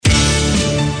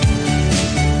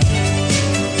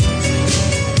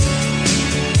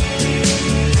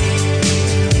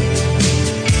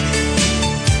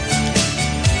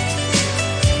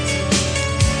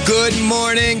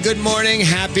Good morning,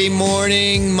 happy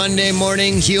morning, Monday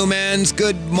morning, humans.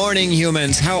 Good morning,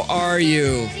 humans. How are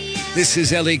you? This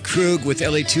is Ellie Krug with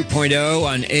Ellie 2.0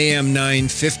 on AM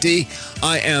 950.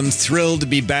 I am thrilled to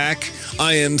be back.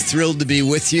 I am thrilled to be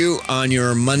with you on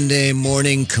your Monday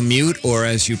morning commute, or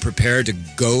as you prepare to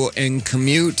go and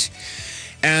commute.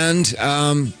 And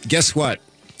guess what?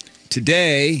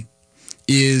 Today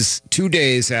is 2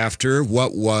 days after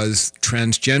what was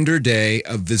Transgender Day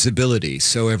of Visibility.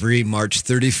 So every March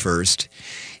 31st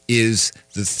is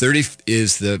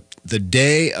the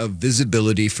day of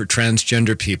visibility for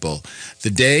transgender people. The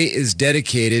day is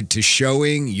dedicated to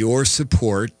showing your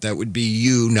support, that would be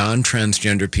you,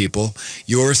 non-transgender people,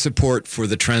 your support for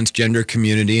the transgender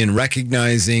community and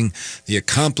recognizing the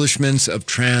accomplishments of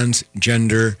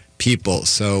transgender people.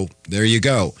 So there you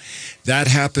go. That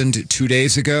happened 2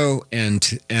 days ago, and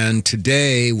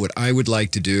today what I would like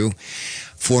to do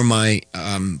for my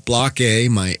Block A,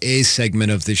 my A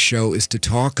segment of this show, is to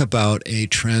talk about a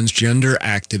transgender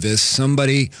activist,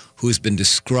 somebody who's been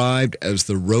described as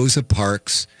the Rosa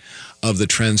Parks of the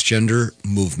transgender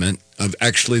movement, of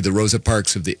actually the Rosa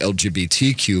Parks of the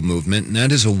LGBTQ movement, and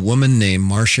that is a woman named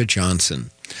Marsha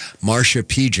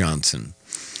P. Johnson.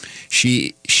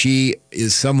 She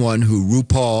is someone who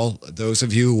RuPaul, those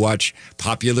of you who watch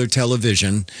popular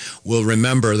television, will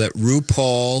remember that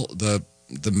RuPaul,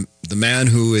 the man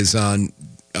who is on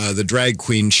the drag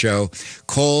queen show,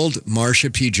 called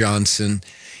Marsha P. Johnson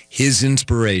his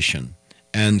inspiration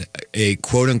and a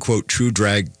quote-unquote true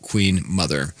drag queen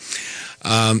mother.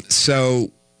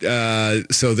 So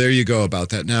there you go about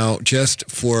that. Now, just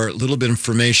for a little bit of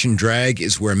information, drag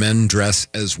is where men dress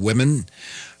as women.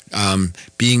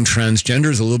 Being transgender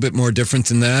is a little bit more different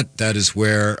than that. That is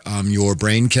where your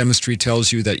brain chemistry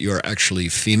tells you that you're actually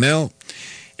female.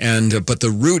 But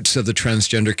the roots of the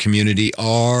transgender community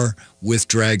are with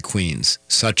drag queens,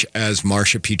 such as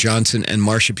Marsha P. Johnson. And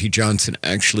Marsha P. Johnson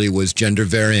actually was gender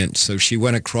variant, so she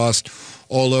went across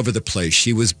all over the place.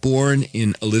 She was born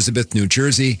in Elizabeth, New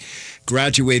Jersey,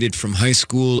 graduated from high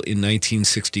school in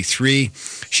 1963.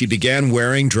 She began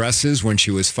wearing dresses when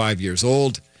she was 5 years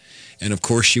old. And of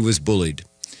course, she was bullied.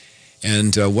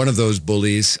 And one of those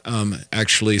bullies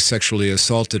actually sexually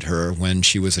assaulted her when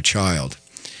she was a child.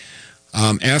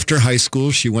 After high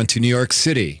school, she went to New York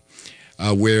City,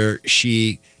 where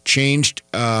she changed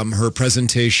her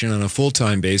presentation on a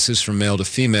full-time basis from male to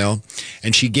female,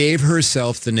 and she gave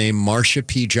herself the name Marsha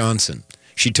P. Johnson.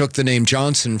 She took the name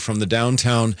Johnson from the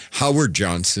downtown Howard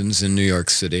Johnsons in New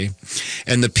York City.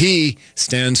 And the P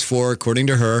stands for, according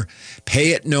to her, pay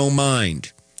it no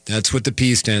mind. That's what the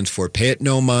P stands for. Pay it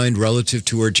no mind relative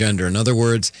to her gender. In other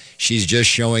words, she's just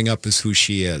showing up as who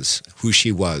she is, who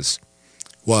she was.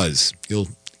 You'll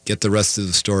get the rest of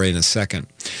the story in a second.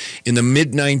 In the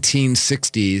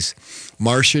mid-1960s,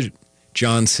 Marsha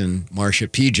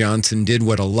P. Johnson did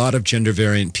what a lot of gender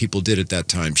variant people did at that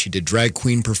time. She did drag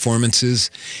queen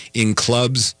performances in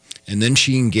clubs, and then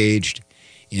she engaged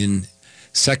in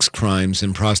sex crimes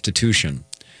and prostitution.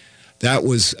 That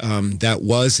was and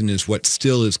is what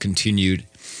still is continued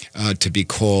to be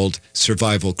called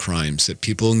survival crimes, that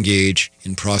people engage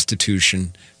in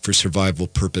prostitution for survival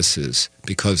purposes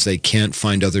because they can't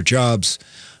find other jobs,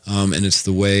 and it's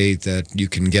the way that you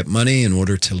can get money in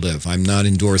order to live. I'm not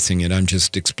endorsing it. I'm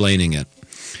just explaining it.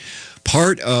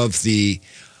 Part of the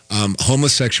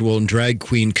homosexual and drag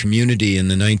queen community in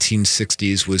the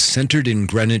 1960s was centered in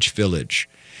Greenwich Village.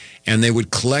 And they would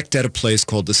collect at a place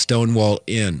called the Stonewall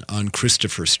Inn on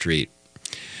Christopher Street.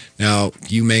 Now,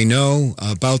 you may know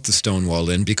about the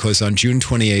Stonewall Inn because on June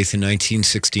 28th in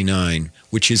 1969,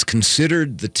 which is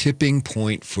considered the tipping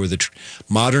point for the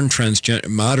modern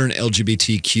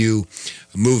LGBTQ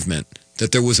movement,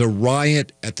 that there was a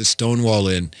riot at the Stonewall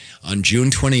Inn on June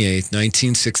 28th,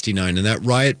 1969. And that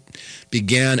riot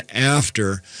began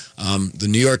after the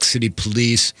New York City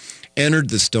police entered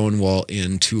the Stonewall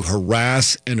Inn to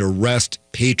harass and arrest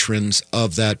patrons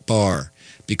of that bar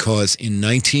because in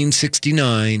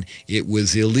 1969 it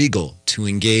was illegal to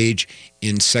engage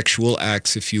in sexual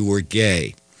acts if you were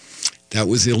gay. That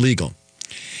was illegal.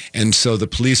 And so the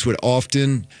police would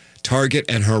often target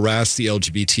and harass the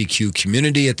LGBTQ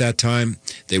community at that time.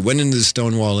 They went into the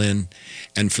Stonewall Inn,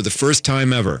 and for the first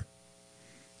time ever,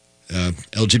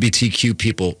 LGBTQ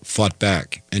people fought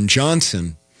back. And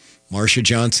Marsha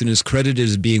Johnson is credited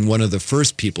as being one of the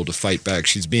first people to fight back.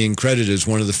 She's being credited as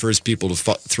one of the first people to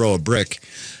throw a brick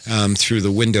through the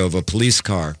window of a police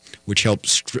car, which helped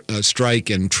strike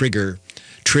and trigger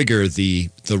the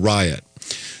riot.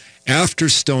 After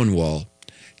Stonewall,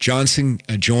 Johnson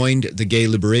joined the Gay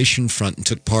Liberation Front and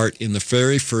took part in the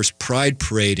very first Pride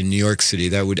Parade in New York City.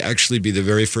 That would actually be the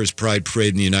very first Pride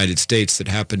Parade in the United States that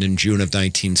happened in June of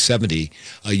 1970,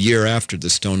 a year after the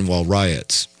Stonewall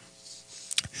Riots.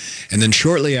 And then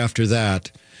shortly after that,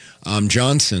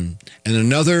 Johnson and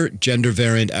another gender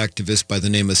variant activist by the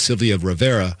name of Sylvia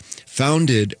Rivera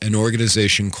founded an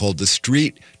organization called the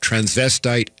Street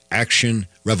Transvestite Action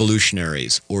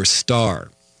Revolutionaries, or STAR.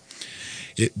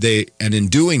 And in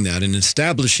doing that, in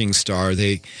establishing STAR,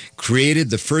 they created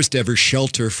the first ever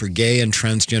shelter for gay and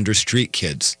transgender street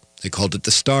kids. They called it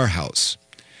the Star House.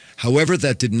 However,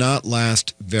 that did not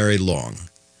last very long.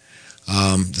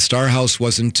 The Star House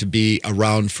wasn't to be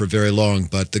around for very long,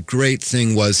 but the great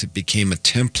thing was it became a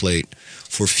template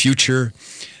for future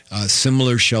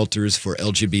similar shelters for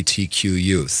LGBTQ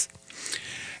youth.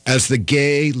 As the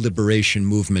gay liberation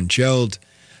movement gelled,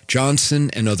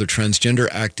 Johnson and other transgender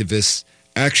activists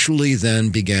actually then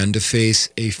began to face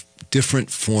a different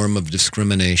form of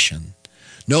discrimination.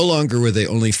 No longer were they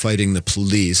only fighting the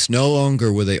police, no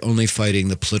longer were they only fighting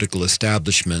the political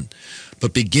establishment,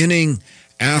 but beginning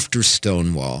after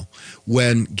Stonewall,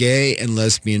 when gay and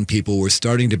lesbian people were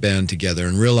starting to band together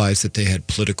and realize that they had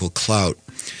political clout,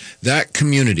 that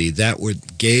community, that were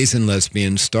gays and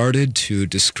lesbians, started to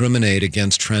discriminate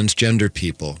against transgender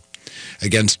people,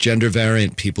 against gender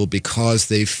variant people, because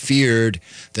they feared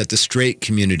that the straight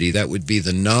community, that would be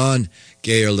the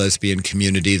non-gay or lesbian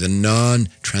community, the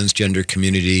non-transgender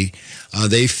community,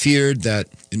 they feared that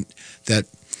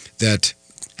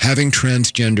having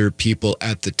transgender people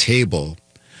at the table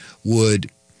would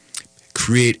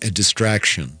create a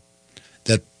distraction,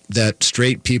 that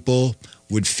straight people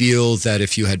would feel that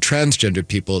if you had transgender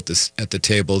people at the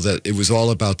table, that it was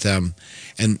all about them,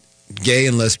 and gay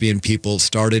and lesbian people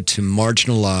started to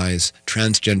marginalize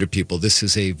transgender people. This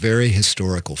is a very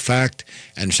historical fact,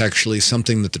 and it's actually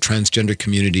something that the transgender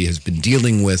community has been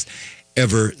dealing with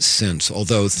ever since,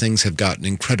 although things have gotten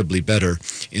incredibly better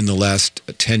in the last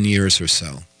 10 years or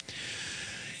so.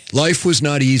 Life was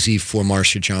not easy for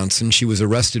Marsha Johnson. She was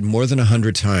arrested more than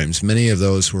 100 times. Many of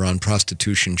those were on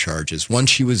prostitution charges. Once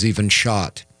she was even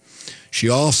shot. She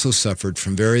also suffered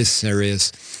from very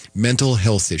serious mental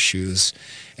health issues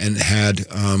and had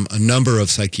a number of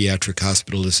psychiatric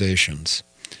hospitalizations.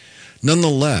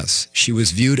 Nonetheless, she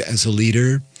was viewed as a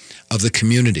leader of the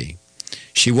community.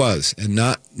 She was, and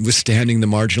notwithstanding the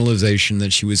marginalization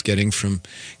that she was getting from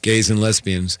gays and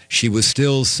lesbians, she was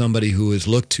still somebody who was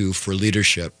looked to for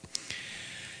leadership.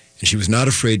 And she was not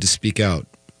afraid to speak out.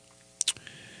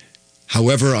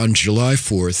 However, on July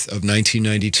 4th of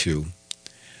 1992,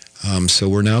 so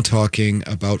we're now talking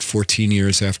about 13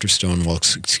 years after Stonewall, on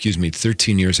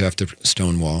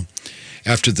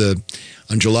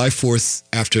July 4th,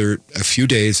 after a few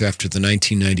days after the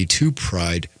 1992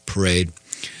 Pride Parade,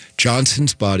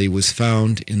 Johnson's body was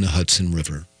found in the Hudson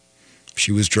River.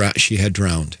 She had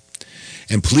drowned.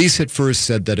 And police at first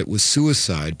said that it was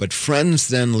suicide, but friends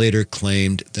then later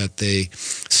claimed that they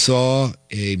saw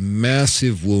a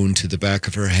massive wound to the back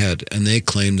of her head, and they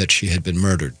claimed that she had been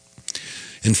murdered.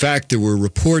 In fact, there were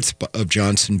reports of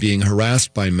Johnson being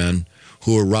harassed by men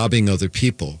who were robbing other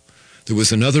people. There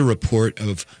was another report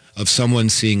of someone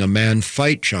seeing a man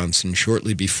fight Johnson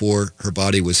shortly before her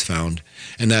body was found,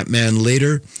 and that man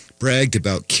later bragged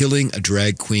about killing a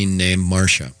drag queen named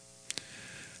Marsha.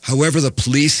 However, the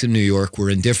police in New York were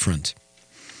indifferent,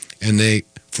 and they,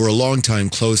 for a long time,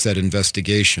 closed that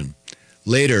investigation.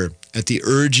 Later, at the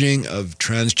urging of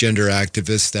transgender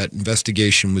activists, that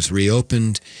investigation was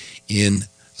reopened in,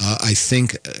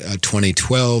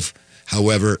 2012.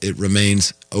 However, it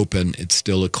remains open. It's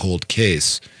still a cold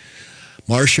case.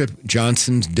 Marsha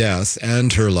Johnson's death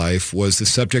and her life was the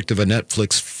subject of a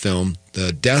Netflix film,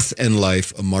 The Death and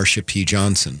Life of Marsha P.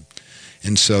 Johnson.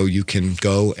 And so you can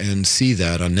go and see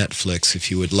that on Netflix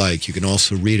if you would like. You can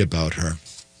also read about her.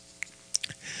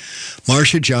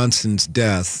 Marsha Johnson's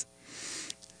death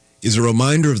is a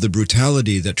reminder of the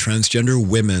brutality that transgender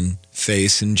women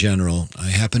face in general. I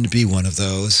happen to be one of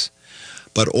those.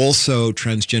 But also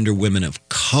transgender women of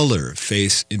color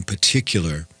face in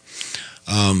particular.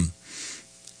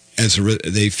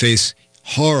 They face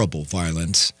horrible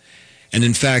violence. And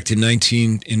in fact, in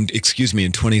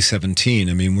 2017,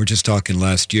 I mean, we're just talking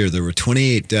last year, there were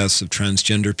 28 deaths of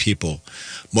transgender people.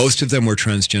 Most of them were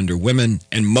transgender women,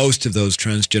 and most of those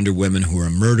transgender women who were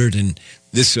murdered in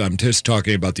this, I'm just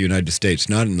talking about the United States,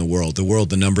 not in the world. The world,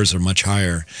 the numbers are much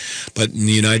higher. But in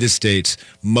the United States,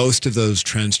 most of those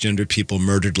transgender people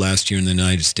murdered last year in the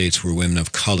United States were women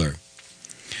of color.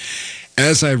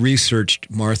 As I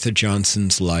researched Martha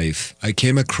Johnson's life, I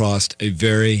came across a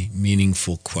very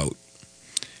meaningful quote.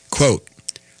 Quote,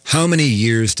 How many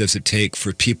years does it take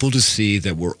for people to see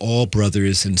that we're all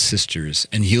brothers and sisters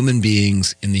and human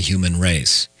beings in the human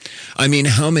race? I mean,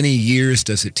 how many years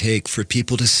does it take for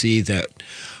people to see that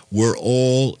we're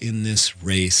all in this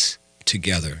race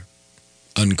together?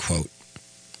 Unquote.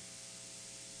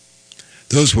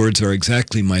 Those words are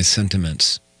exactly my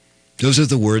sentiments. Those are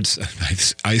the words,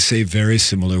 I say very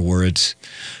similar words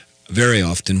very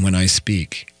often when I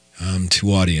speak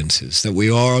to audiences, that we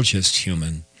are all just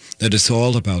human, that it's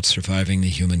all about surviving the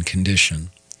human condition.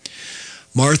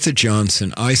 Martha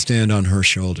Johnson, I stand on her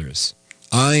shoulders.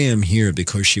 I am here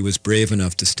because she was brave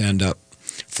enough to stand up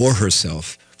for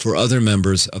herself, for other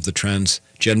members of the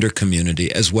transgender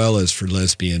community, as well as for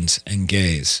lesbians and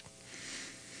gays.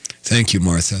 Thank you,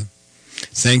 Martha.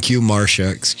 Thank you,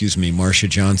 Marsha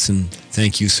Johnson.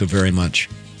 Thank you so very much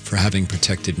for having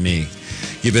protected me.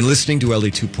 You've been listening to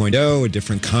LE 2.0, a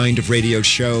different kind of radio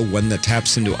show, one that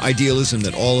taps into idealism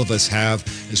that all of us have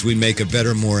as we make a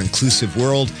better, more inclusive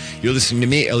world. You're listening to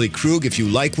me, Ellie Krug. If you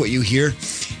like what you hear,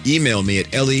 email me at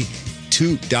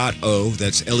le2.0.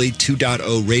 That's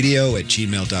le2.0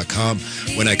 radio@gmail.com.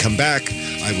 When I come back,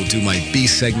 I will do my B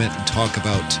segment and talk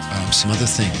about some other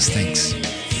things. Thanks.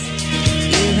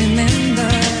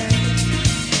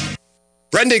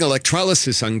 Brending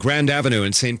Electrolysis on Grand Avenue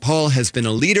in St. Paul has been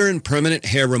a leader in permanent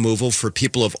hair removal for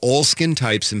people of all skin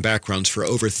types and backgrounds for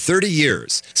over 30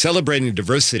 years, celebrating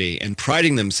diversity and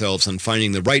priding themselves on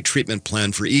finding the right treatment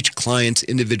plan for each client's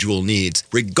individual needs,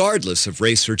 regardless of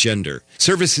race or gender.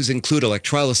 Services include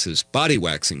electrolysis, body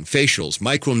waxing, facials,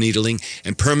 microneedling,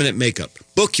 and permanent makeup.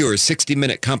 Book your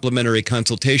 60-minute complimentary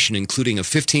consultation, including a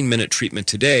 15-minute treatment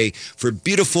today for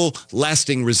beautiful,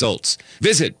 lasting results.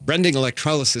 Visit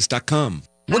brendingelectrolysis.com.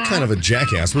 What kind of a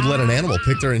jackass would let an animal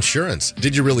pick their insurance?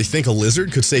 Did you really think a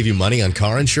lizard could save you money on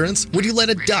car insurance? Would you let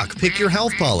a duck pick your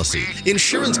health policy?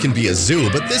 Insurance can be a zoo,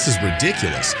 but this is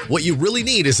ridiculous. What you really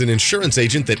need is an insurance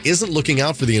agent that isn't looking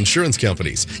out for the insurance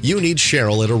companies. You need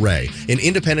Cheryl at Array, an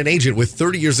independent agent with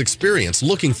 30 years experience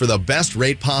looking for the best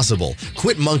rate possible.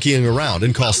 Quit monkeying around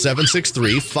and call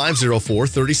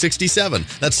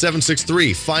 763-504-3067. That's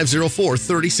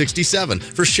 763-504-3067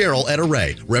 for Cheryl at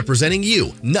Array, representing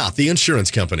you, not the insurance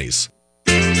companies.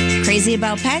 Crazy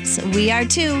about pets? We are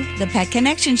too. The Pet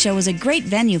Connection Show is a great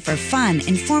venue for fun,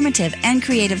 informative, and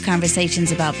creative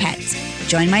conversations about pets.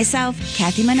 Join myself,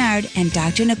 Kathy Menard, and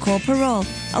Dr. Nicole Parole,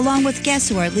 along with guests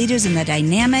who are leaders in the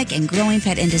dynamic and growing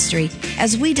pet industry,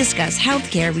 as we discuss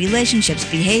healthcare, relationships,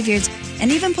 behaviors,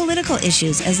 and even political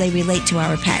issues as they relate to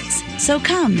our pets. So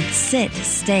come, sit,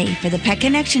 stay for the Pet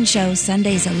Connection Show,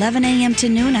 Sundays 11 a.m. to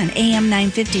noon on AM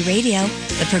 950 Radio,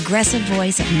 the progressive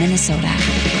voice of Minnesota.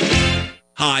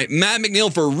 Hi, Matt McNeil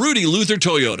for Rudy Luther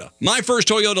Toyota. My first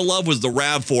Toyota love was the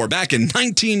RAV4 back in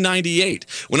 1998.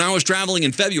 When I was traveling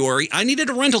in February, I needed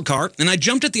a rental car, and I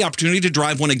jumped at the opportunity to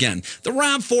drive one again. The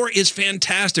RAV4 is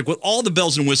fantastic with all the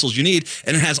bells and whistles you need,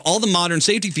 and it has all the modern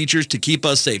safety features to keep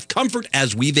us safe. Comfort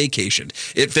as we vacationed.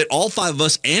 It fit all five of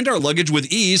us and our luggage with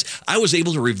ease. I was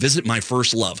able to revisit my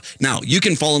first love. Now, you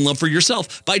can fall in love for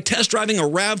yourself by test driving a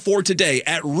RAV4 today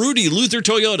at Rudy Luther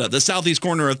Toyota, the southeast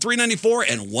corner of 394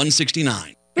 and 169.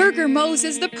 Burger Mo's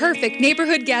is the perfect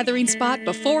neighborhood gathering spot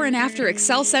before and after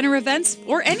Excel Center events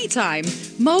or anytime.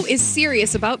 Mo is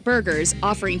serious about burgers,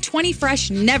 offering 20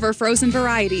 fresh, never frozen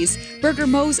varieties. Burger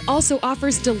Mo's also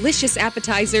offers delicious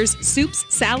appetizers, soups,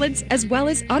 salads, as well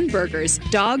as unburgers,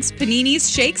 dogs,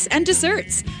 paninis, shakes, and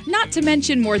desserts. Not to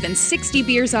mention more than 60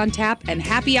 beers on tap and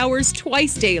happy hours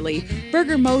twice daily.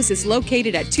 Burger Mo's is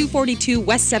located at 242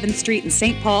 West 7th Street in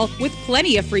St. Paul with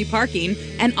plenty of free parking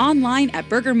and online at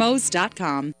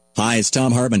burgermos.com. Hi, it's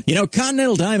Tom Hartman. You know,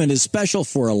 Continental Diamond is special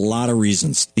for a lot of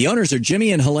reasons. The owners are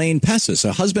Jimmy and Helene Pessis,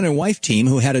 a husband and wife team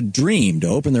who had a dream to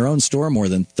open their own store more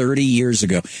than 30 years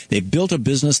ago. They've built a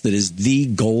business that is the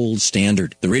gold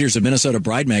standard. The readers of Minnesota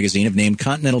Bride magazine have named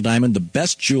Continental Diamond the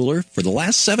best jeweler for the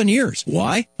last 7 years.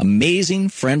 Why? Amazing,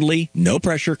 friendly,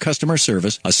 no-pressure customer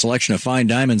service, a selection of fine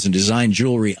diamonds and design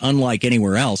jewelry unlike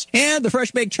anywhere else, and the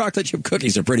fresh-baked chocolate chip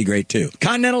cookies are pretty great, too.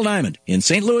 Continental Diamond in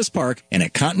St. Louis Park and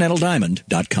at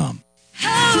continentaldiamond.com.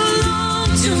 How long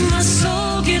till my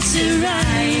soul gets it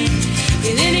right?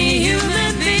 Did any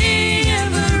human being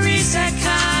ever reach that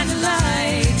kind of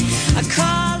light? I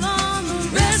call on the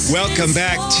rest. Welcome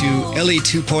back to LE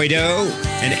 2.0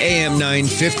 and AM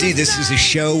 950. This is a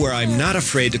show where I'm not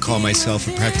afraid to call myself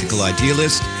a practical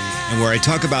idealist and where I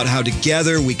talk about how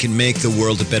together we can make the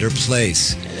world a better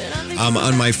place.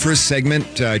 On my first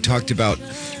segment, I talked about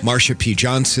Marsha P.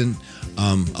 Johnson,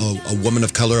 a woman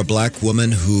of color, a black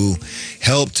woman who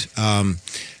helped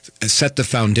set the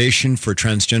foundation for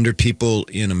transgender people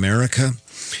in America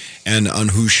and on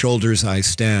whose shoulders I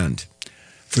stand.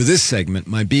 For this segment,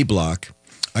 my B block,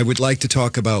 I would like to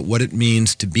talk about what it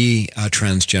means to be a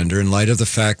transgender in light of the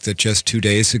fact that just 2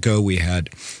 days ago we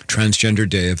had Transgender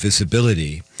Day of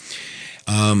Visibility.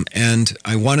 And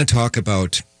I want to talk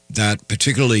about that,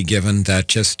 particularly given that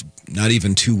just not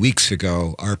even 2 weeks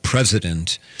ago, our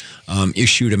president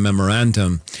issued a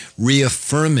memorandum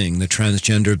reaffirming the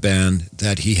transgender ban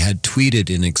that he had tweeted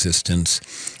in existence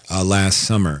last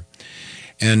summer.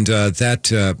 And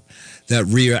that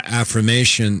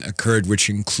reaffirmation occurred, which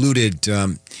included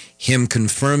him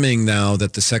confirming now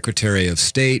that the Secretary of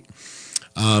State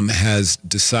has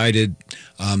decided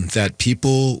that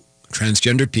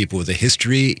transgender people with a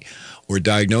history or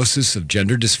diagnosis of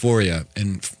gender dysphoria,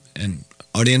 and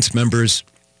audience members,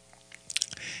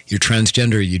 you're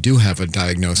transgender, you do have a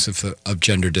diagnosis of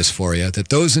gender dysphoria, that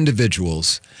those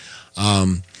individuals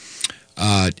are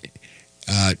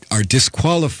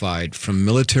disqualified from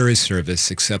military service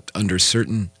except under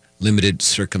certain limited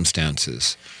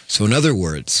circumstances. So in other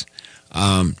words,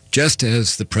 just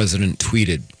as the president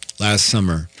tweeted last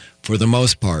summer, for the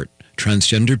most part,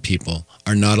 transgender people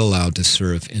are not allowed to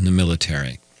serve in the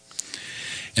military.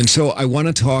 And so I want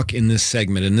to talk in this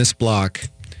segment, in this block,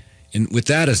 and with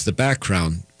that as the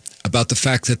background, about the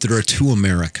fact that there are two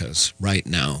Americas right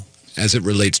now as it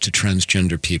relates to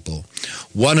transgender people.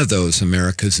 One of those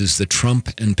Americas is the Trump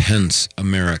and Pence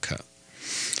America.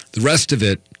 The rest of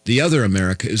it, the other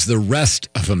America, is the rest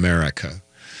of America.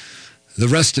 The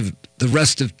rest of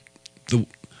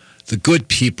the good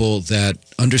people that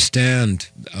understand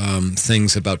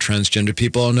things about transgender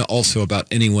people and also about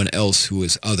anyone else who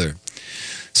is other.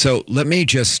 So let me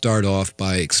just start off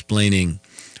by explaining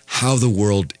how the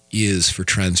world is for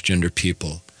transgender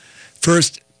people.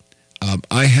 First,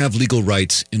 I have legal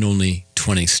rights in only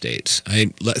 20 states.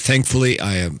 Thankfully,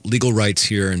 I have legal rights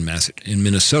here in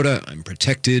Minnesota. I'm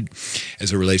protected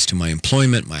as it relates to my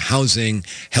employment, my housing,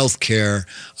 health care,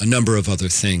 a number of other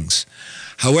things.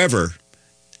 However,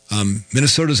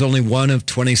 Minnesota is only one of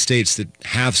 20 states that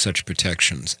have such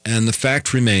protections. And the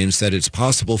fact remains that it's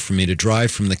possible for me to drive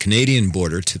from the Canadian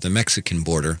border to the Mexican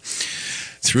border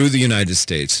through the United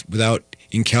States without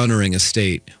encountering a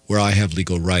state where I have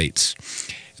legal rights.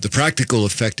 The practical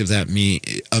effect of that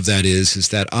is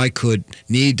that I could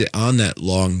on that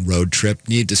long road trip,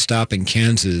 need to stop in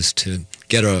Kansas to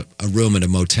get a room at a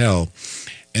motel.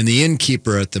 And the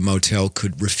innkeeper at the motel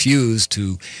could refuse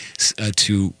to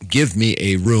give me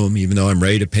a room, even though I'm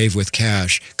ready to pay with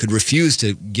cash, could refuse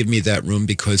to give me that room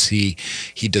because he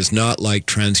does not like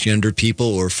transgender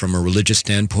people, or from a religious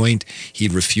standpoint, he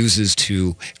refuses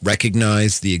to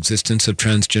recognize the existence of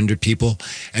transgender people.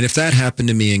 And if that happened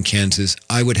to me in Kansas,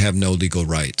 I would have no legal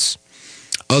rights.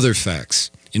 Other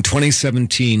facts. In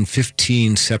 2017,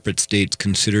 15 separate states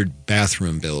considered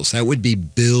bathroom bills. That would be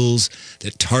bills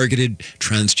that targeted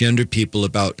transgender people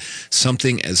about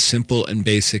something as simple and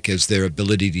basic as their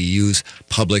ability to use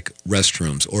public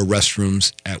restrooms or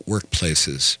restrooms at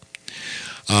workplaces.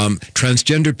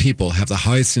 Transgender people have the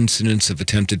highest incidence of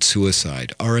attempted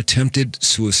suicide. Our attempted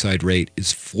suicide rate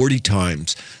is 40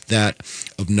 times that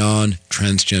of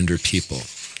non-transgender people.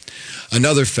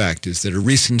 Another fact is that a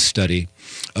recent study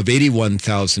of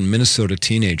 81,000 Minnesota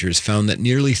teenagers found that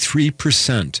nearly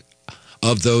 3%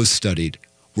 of those studied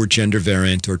were gender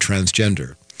variant or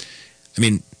transgender. I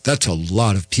mean, that's a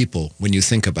lot of people when you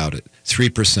think about it,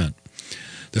 3%.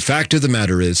 The fact of the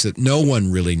matter is that no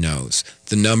one really knows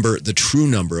the true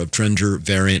number of gender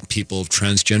variant people,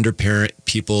 transgender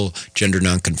people, gender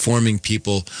nonconforming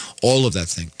people, all of that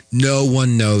thing. No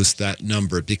one knows that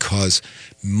number because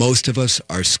most of us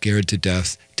are scared to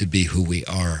death to be who we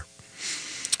are.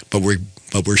 But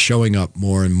we're showing up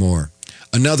more and more.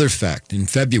 Another fact, in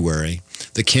February,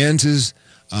 the Kansas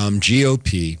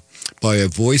GOP, by a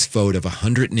voice vote of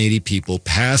 180 people,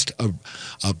 passed a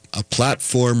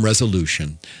platform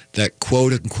resolution that,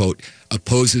 quote unquote,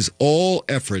 opposes all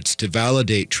efforts to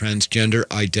validate transgender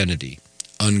identity,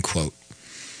 unquote.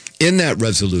 In that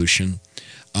resolution,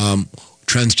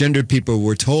 transgender people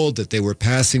were told that they were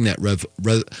passing that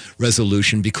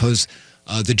resolution because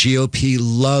the GOP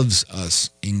loves us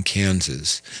in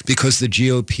Kansas, because the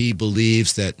GOP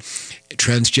believes that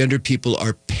transgender people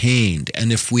are pained,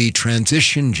 and if we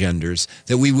transition genders,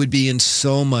 that we would be in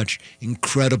so much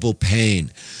incredible pain.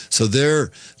 So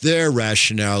their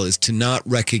rationale is to not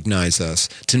recognize us,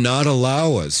 to not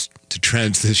allow us to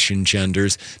transition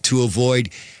genders, to avoid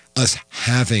us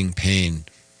having pain.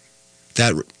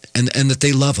 And that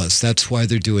they love us. That's why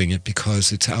they're doing it,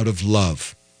 because it's out of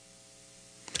love.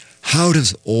 How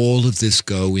does all of this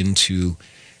go into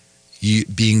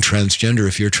being transgender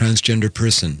if you're a transgender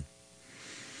person?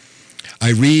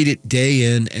 I read it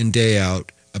day in and day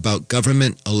out about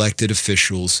government elected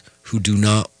officials who do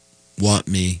not want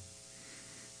me,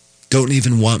 don't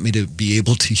even want me to be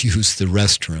able to use the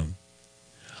restroom.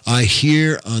 I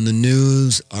hear on the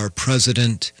news our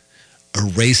president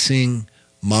erasing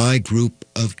my group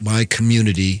of my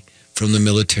community from the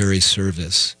military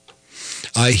service.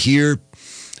 I hear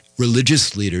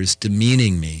religious leaders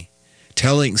demeaning me,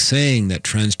 saying that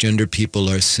transgender people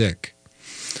are sick.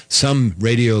 Some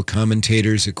radio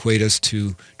commentators equate us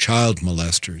to child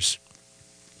molesters.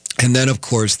 And then, of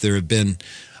course, there have been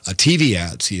TV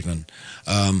ads even,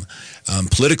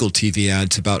 political TV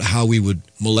ads about how we would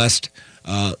molest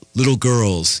little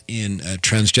girls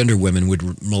transgender women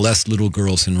would molest little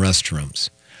girls in restrooms.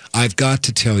 I've got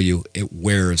to tell you, it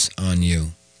wears on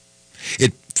you.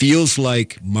 It feels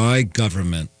like my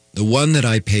government, the one that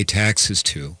I pay taxes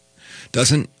to,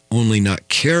 doesn't only not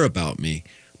care about me,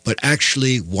 but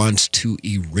actually wants to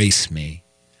erase me.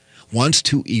 Wants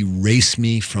to erase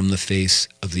me from the face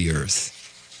of the earth.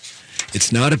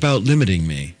 It's not about limiting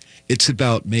me. It's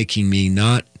about making me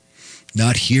not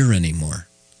here anymore.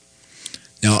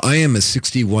 Now, I am a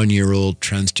 61-year-old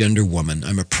transgender woman.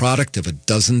 I'm a product of a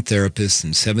dozen therapists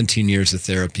and 17 years of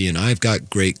therapy, and I've got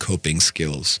great coping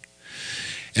skills.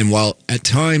 And while at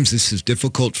times this is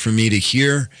difficult for me to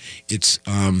hear, it's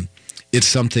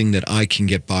something that I can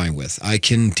get by with. I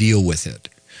can deal with it.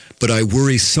 But I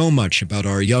worry so much about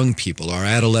our young people, our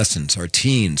adolescents, our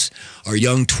teens, our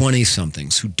young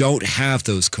 20-somethings who don't have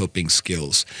those coping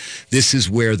skills. This is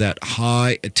where that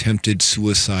high attempted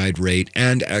suicide rate,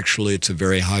 and actually it's a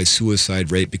very high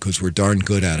suicide rate because we're darn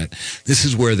good at it, this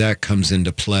is where that comes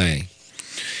into play.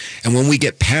 And when we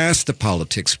get past the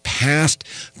politics, past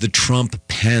the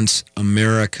Trump-Pence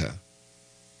America,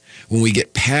 when we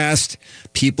get past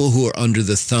people who are under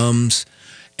the thumbs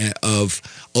of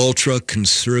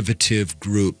ultra-conservative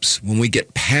groups, when we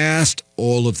get past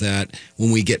all of that,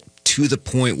 when we get to the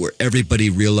point where everybody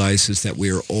realizes that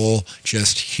we are all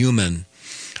just human,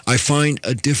 I find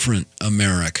a different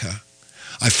America.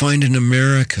 I find an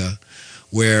America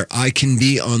where I can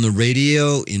be on the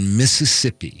radio in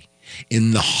Mississippi, in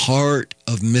the heart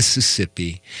of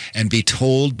Mississippi, and be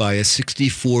told by a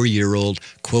 64-year-old,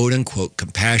 quote-unquote,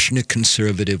 compassionate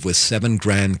conservative with 7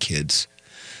 grandkids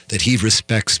that he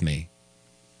respects me.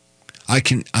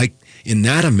 In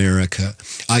that America,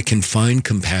 I can find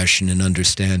compassion and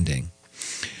understanding.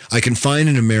 I can find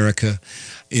in America,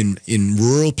 in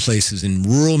rural places, in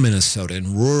rural Minnesota,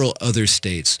 in rural other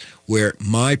states, where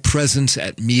my presence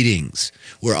at meetings,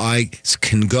 where I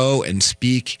can go and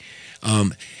speak,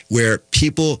 where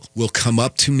people will come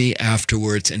up to me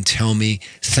afterwards and tell me,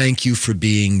 thank you for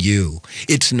being you.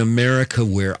 It's an America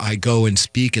where I go and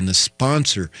speak and the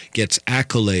sponsor gets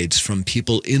accolades from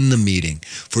people in the meeting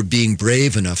for being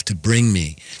brave enough to bring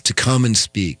me to come and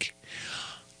speak.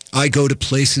 I go to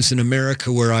places in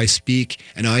America where I speak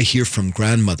and I hear from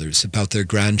grandmothers about their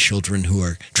grandchildren who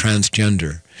are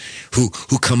transgender, who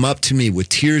come up to me with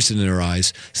tears in their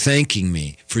eyes, thanking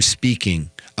me for speaking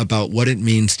about what it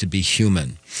means to be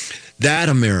human. That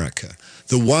America,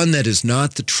 the one that is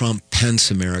not the Trump-Pence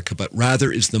America, but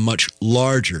rather is the much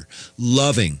larger,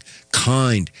 loving,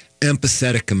 kind,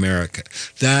 empathetic America.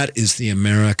 That is the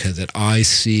America that I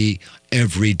see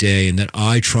every day and that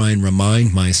I try and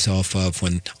remind myself of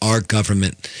when our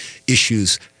government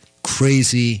issues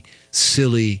crazy,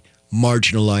 silly,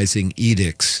 marginalizing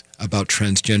edicts about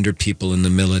transgender people in the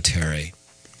military.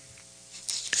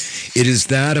 It is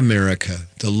that America,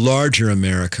 the larger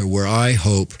America, where I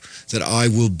hope that I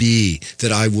will be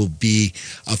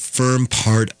a firm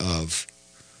part of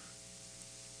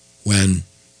when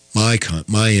my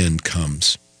end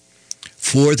comes.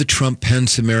 For the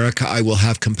Trump-Pence America, I will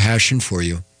have compassion for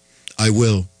you. I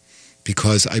will,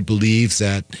 because I believe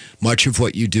that much of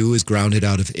what you do is grounded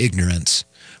out of ignorance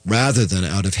rather than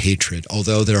out of hatred,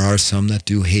 although there are some that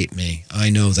do hate me. I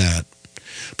know that.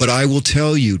 But I will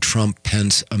tell you,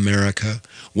 Trump-Pence America,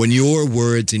 when your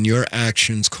words and your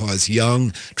actions cause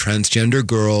young transgender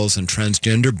girls and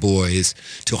transgender boys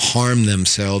to harm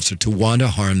themselves or to want to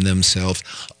harm themselves,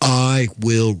 I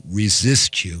will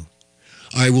resist you.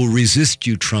 I will resist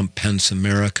you, Trump-Pence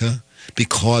America,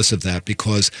 because of that,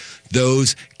 because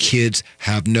those kids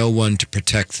have no one to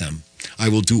protect them. I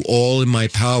will do all in my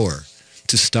power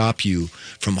to stop you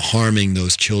from harming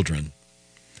those children.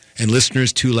 And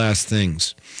listeners, 2 last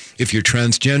things. If you're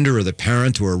transgender or the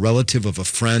parent or a relative of a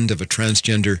friend of a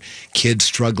transgender kid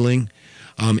struggling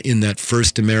in that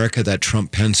first America, that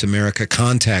Trump-Pence America,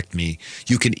 contact me.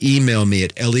 You can email me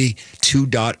at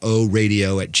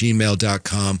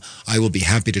ellie2.0radio@gmail.com. I will be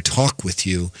happy to talk with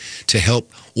you to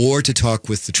help or to talk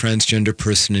with the transgender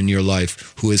person in your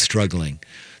life who is struggling.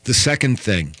 The second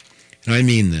thing, and I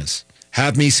mean this,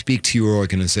 have me speak to your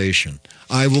organization.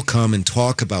 I will come and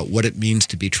talk about what it means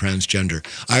to be transgender.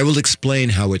 I will explain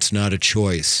how it's not a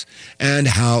choice, and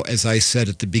how, as I said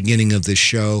at the beginning of this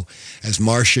show, as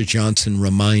Marsha Johnson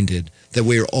reminded, that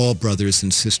we are all brothers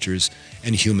and sisters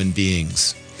and human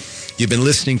beings. You've been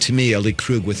listening to me, Ellie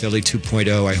Krug, with Ellie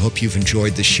 2.0. I hope you've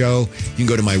enjoyed the show. You can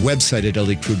go to my website at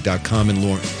elliekrug.com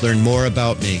and learn more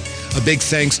about me. A big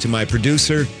thanks to my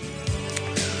producer,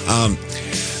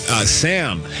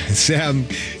 Sam. Sam,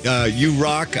 you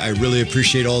rock. I really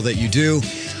appreciate all that you do.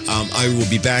 I will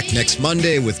be back next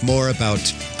Monday with more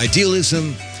about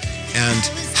idealism and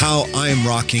how I am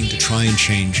rocking to try and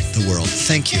change the world.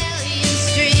 Thank you.